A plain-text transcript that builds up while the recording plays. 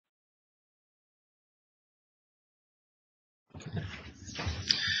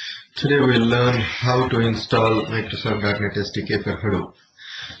Today we'll learn how to install Microsoft.NET SDK for Hadoop.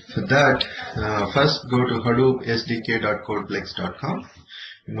 For that, first go to Hadoop sdk.codeplex.com,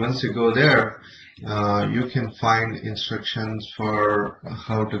 and once you go there, you can find instructions for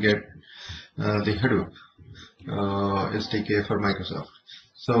how to get the Hadoop SDK for Microsoft.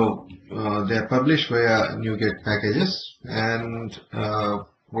 So they are published via NuGet packages, and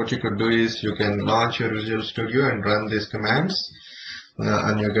what you could do is you can launch your Visual Studio and run these commands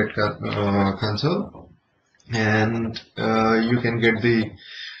on your NuGet console, and you can get the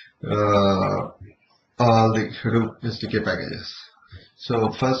all the Hadoop SDK packages.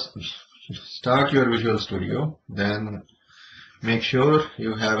 So first start your Visual Studio, then make sure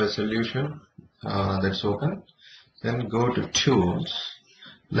you have a solution that's open. Then go to Tools,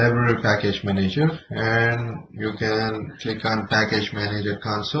 Library Package Manager, and you can click on Package Manager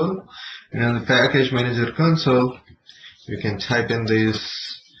Console. And in the Package Manager Console, you can type in this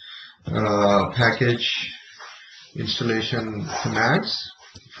package installation commands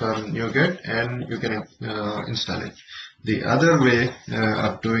from NuGet, and you can install it. The other way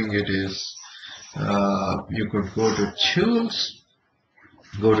of doing it is you could go to Tools,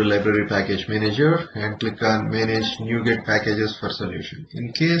 go to Library Package Manager, and click on Manage NuGet Packages for Solution.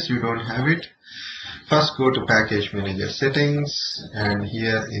 In case you don't have it, first go to Package Manager Settings, and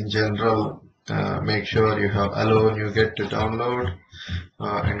here in General, make sure you have Allow NuGet to download,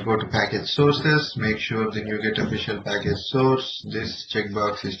 and go to Package Sources. Make sure the NuGet official package source, this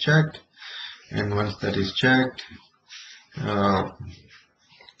checkbox is checked, and once that is checked,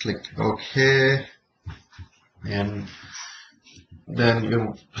 click OK, and then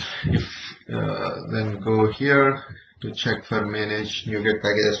then go here to check for Manage NuGet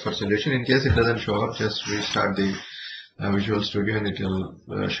Packages for Solution. In case it doesn't show up, just restart the Visual Studio and it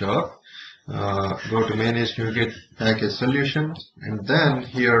will show up. Go to Manage NuGet Package Solution, and then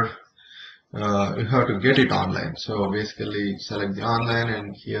here you have to get it online. So basically select the online,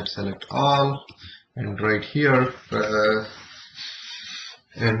 and here select all, and right here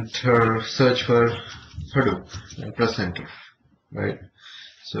enter, search for Hadoop and press enter. Right,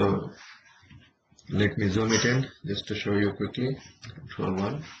 so let me zoom it in just to show you quickly. Control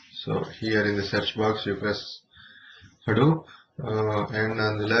 1. So here in the search box you press Hadoop, and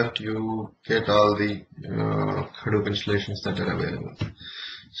on the left you get all the Hadoop installations that are available.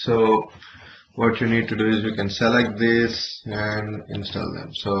 So what you need to do is you can select this and install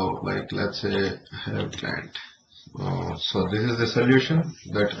them. So like, let's say I have client. So this is the solution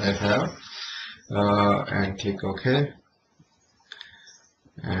that I have, and click OK,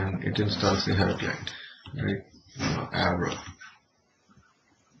 and it installs the Hadoop client, right? Arrow.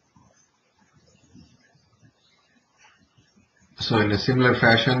 So in a similar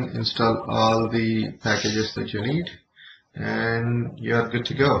fashion, install all the packages that you need, and you are good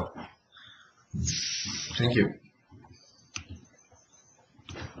to go. Thank you.